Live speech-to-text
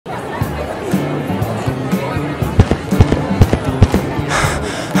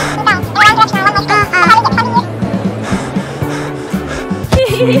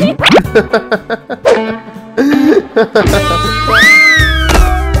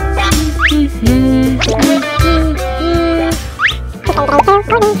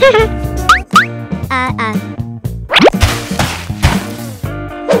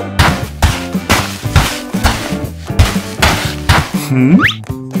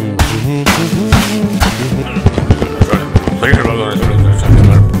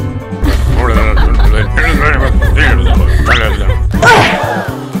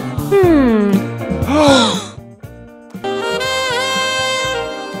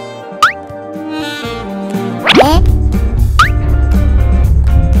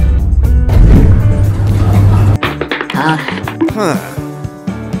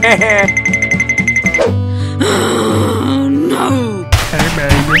Oh no! Hey,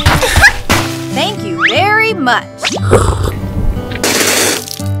 baby. Thank you very much.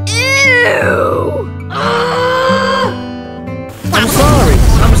 Ew! I'm sorry.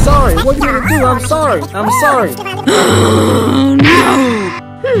 I'm sorry. What are you gonna do? I'm sorry. I'm sorry. Oh no!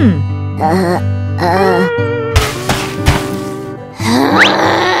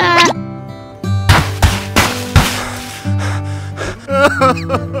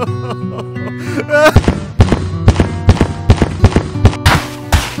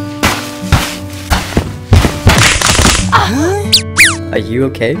 Are you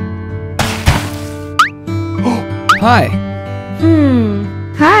okay? Hi.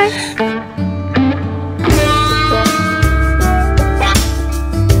 Hi.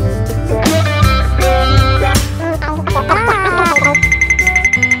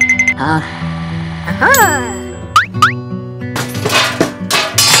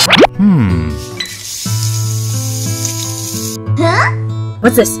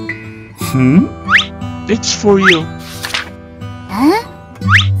 What's this? It's for you.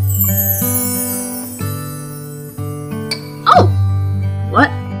 Oh! What?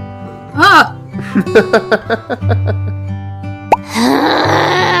 Ah!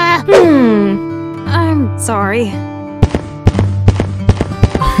 I'm sorry.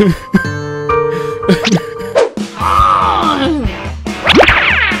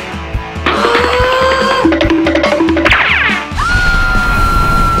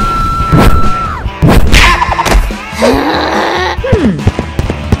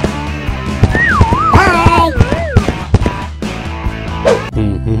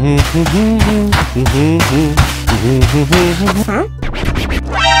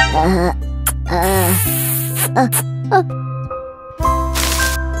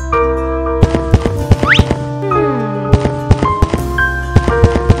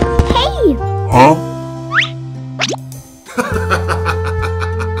 Hey! Huh?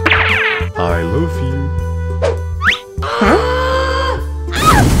 I love you.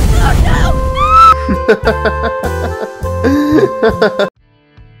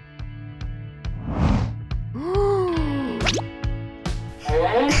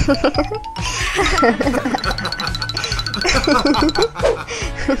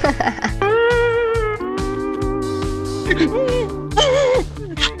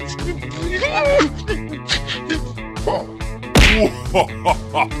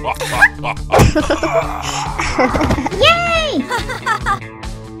 Yay!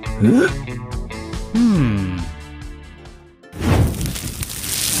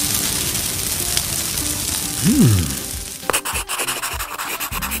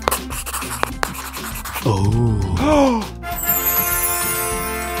 Oh.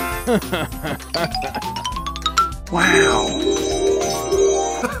 Wow.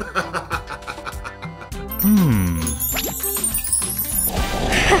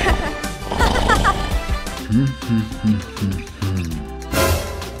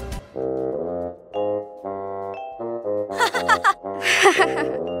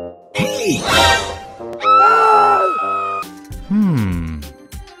 Hey.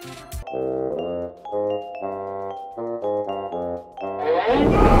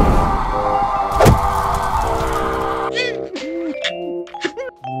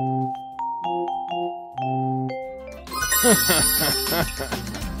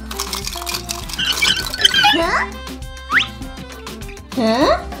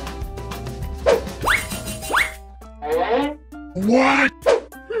 What?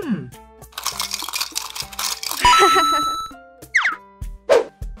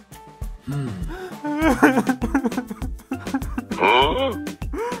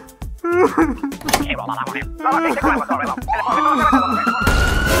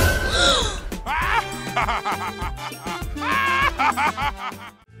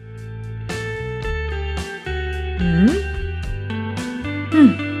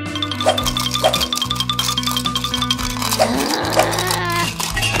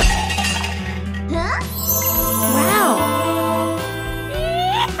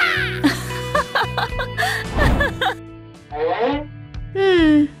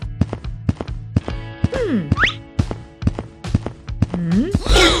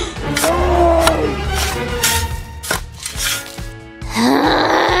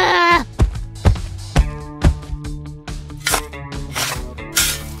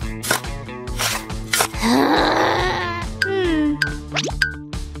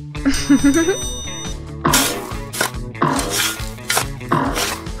 Huh?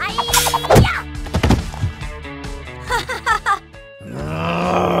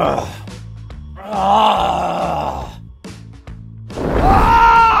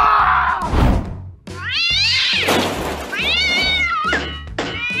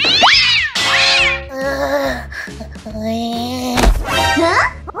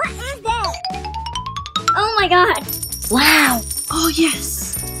 What is that? Oh my god! Wow! Oh, yes.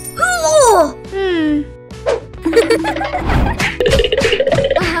 Oh!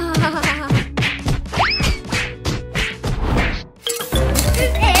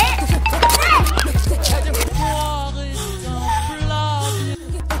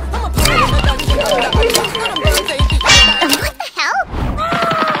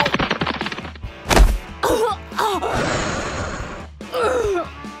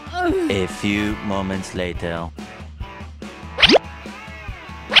 A few moments later.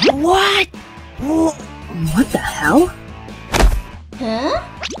 What? What the hell? Huh?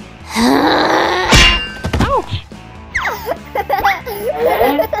 Ouch! What the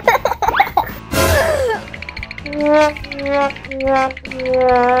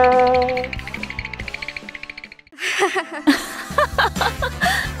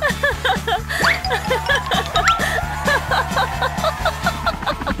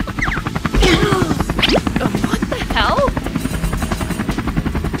hell?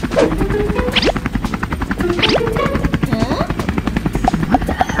 Huh? What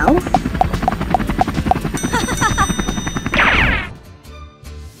the hell?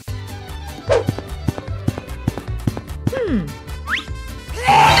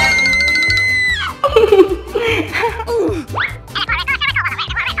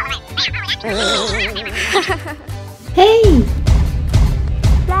 Hey!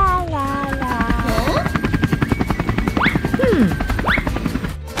 La la la.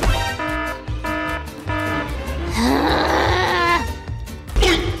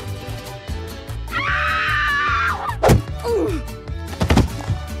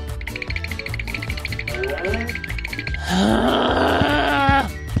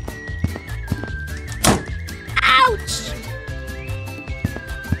 Ouch!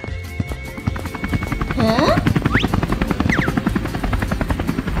 Huh?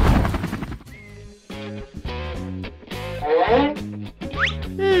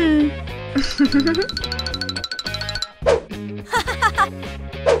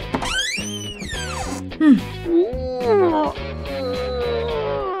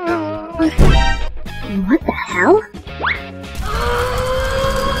 What the hell?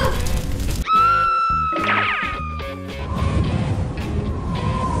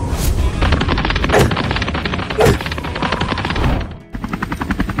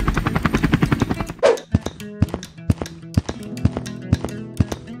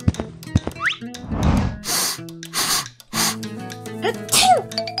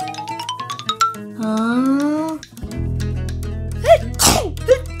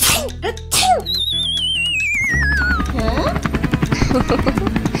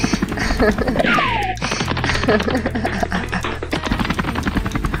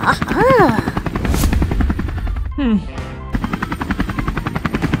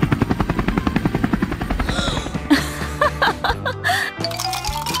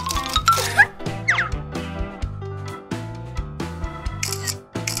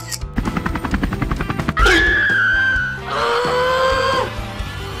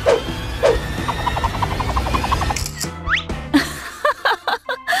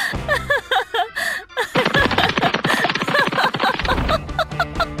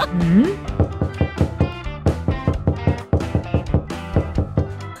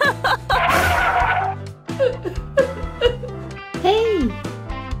 Hey!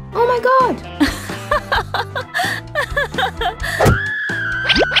 Oh my god!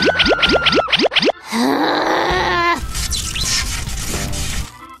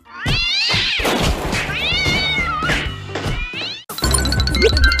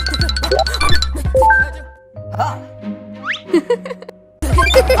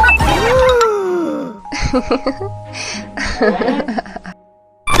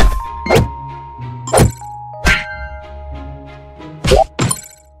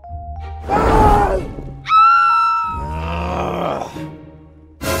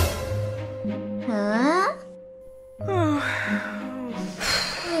 Huh? Huh?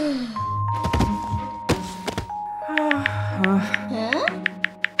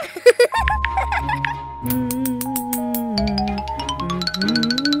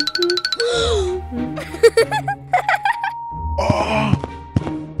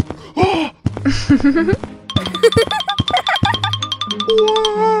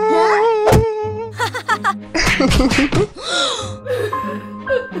 Huh?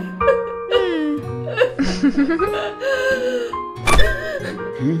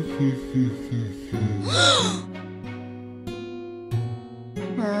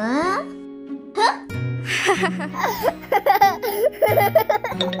 Huh?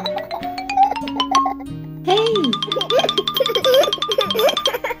 Hey!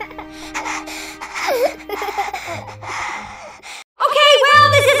 Okay, well,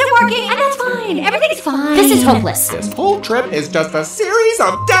 this isn't working, and that's fine. Everything's fine. This is hopeless. This whole trip is just a series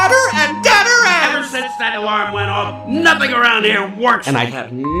of deader and deader Ever ends. since that alarm went off, nothing around here works. And I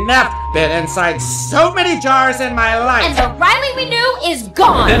have never been inside so many jars in my life. And the Riley we knew is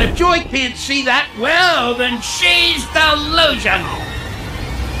gone. Then if Joy can't see that, well, then she's delusional.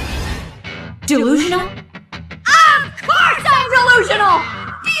 Delusional? Of course I'm delusional!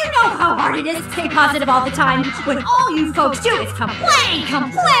 Do you know how hard it is to stay positive all the time when all you folks do is complain,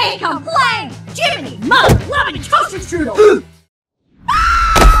 complain, complain? Jiminy, mother, loving toaster strudel!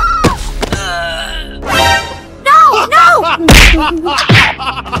 No, no!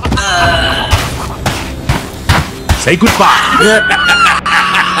 Say goodbye.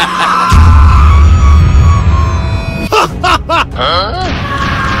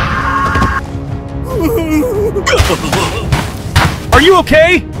 Are you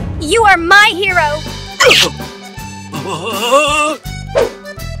okay? You are my hero!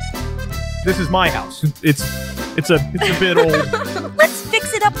 This is my house. It's a bit old. Let's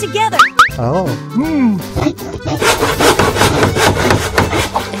fix it up together! Oh.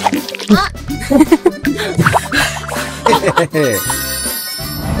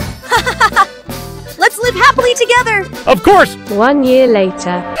 Let's live happily together! Of course. 1 year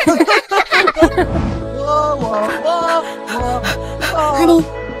later. Honey,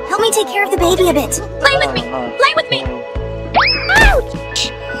 help me take care of the baby a bit. Play with me! Play with me!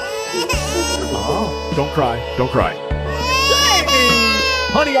 Ouch! Don't cry. Don't cry.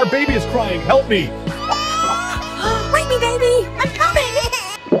 Honey, our baby is crying. Help me. Wake me, baby! I'm coming!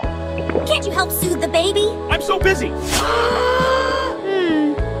 Can't you help soothe the baby? I'm so busy.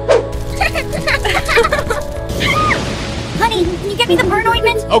 Honey, can you get me the burn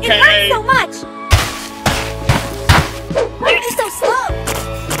ointment? Okay. It hurts so much! Why are you so slow?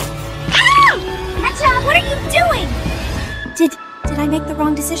 Ow! Katja, what are you doing? Did I make the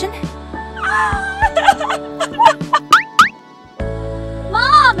wrong decision?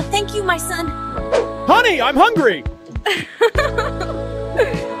 Mom! Thank you, my son. Honey, I'm hungry.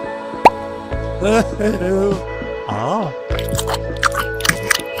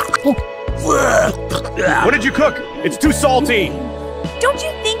 What did you cook? It's too salty. Don't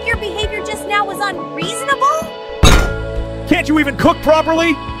you think your behavior just now was unreasonable? Can't you even cook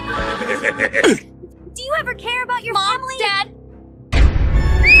properly? Do you ever care about your family? Dad?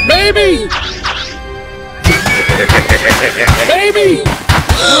 Baby! Baby!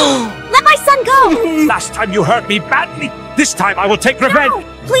 Let my son go! Last time you hurt me badly. This time I will take revenge. No!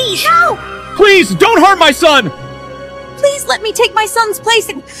 Please! No! Please, don't harm my son! Please let me take my son's place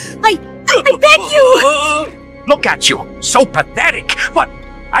and I beg you! Look at you, so pathetic. But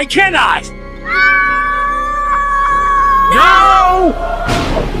I cannot. No!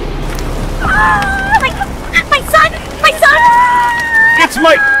 My son! My son!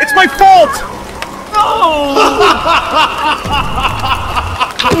 It's my fault!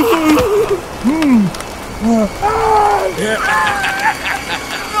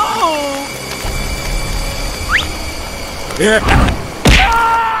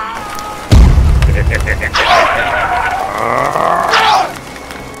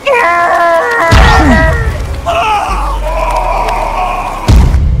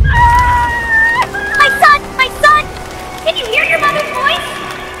 My son! Can you hear your mother's voice?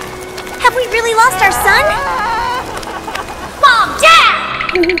 Have we really lost our son? Mom! Dad!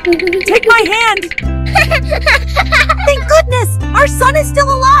 Take my hand! Thank goodness! Our son is still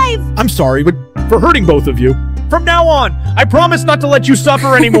alive! I'm sorry, but for hurting both of you. From now on, I promise not to let you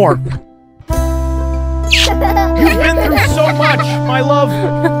suffer anymore. You've been through so much, my love.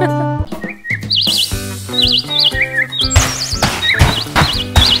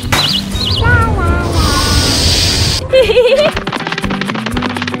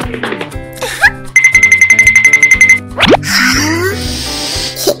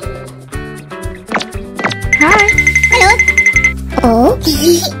 Hi. Hello. Oh.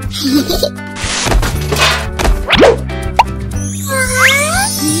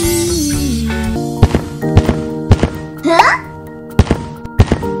 Huh?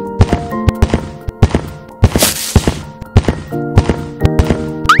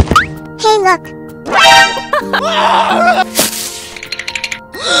 Hey, look.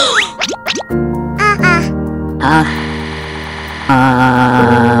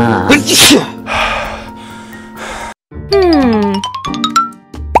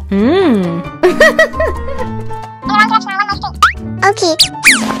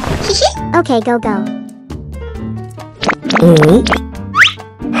 Okay, go. Oh?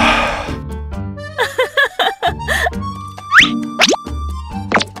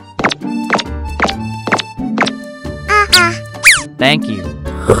 Thank you.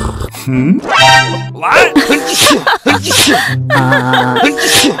 What?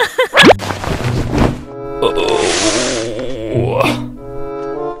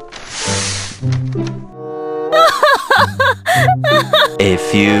 A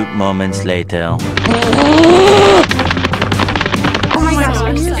few moments later.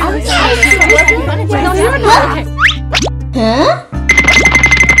 Huh?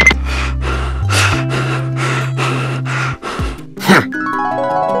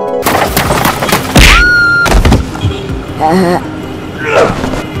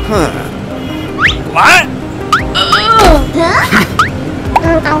 What?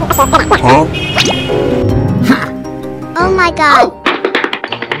 Oh my god.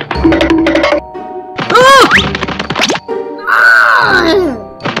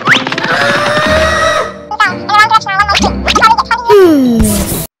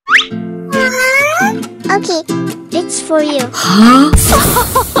 Okay, it's for you.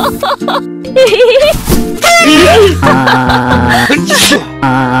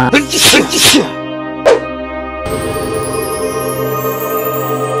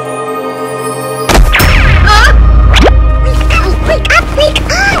 Wake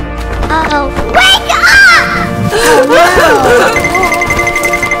up! Uh-oh. Wake up!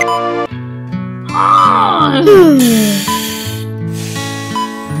 Oh no!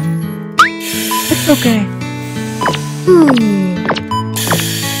 It's okay.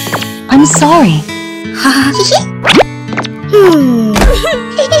 I'm sorry.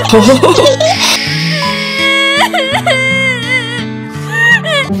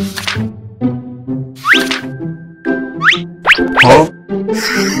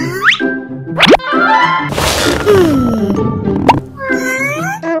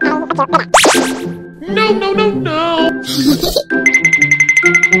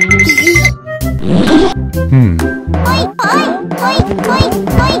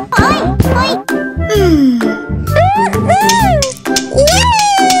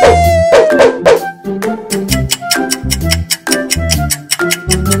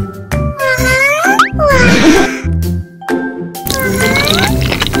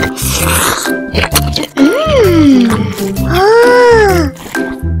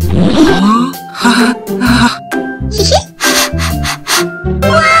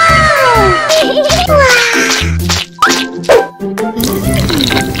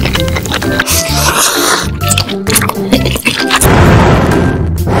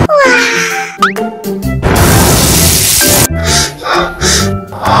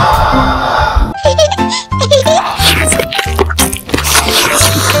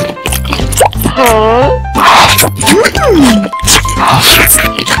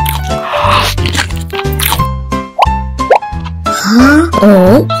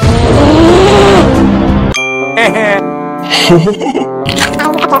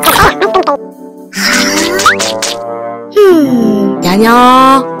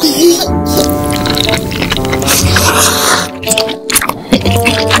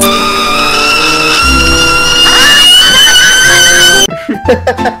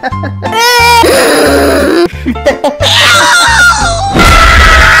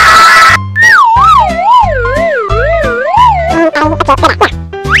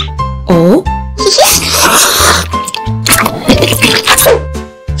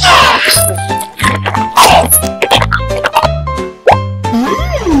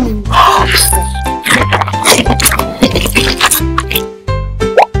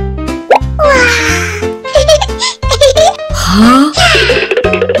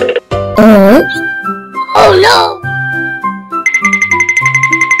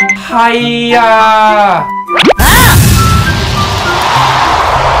 Hiya!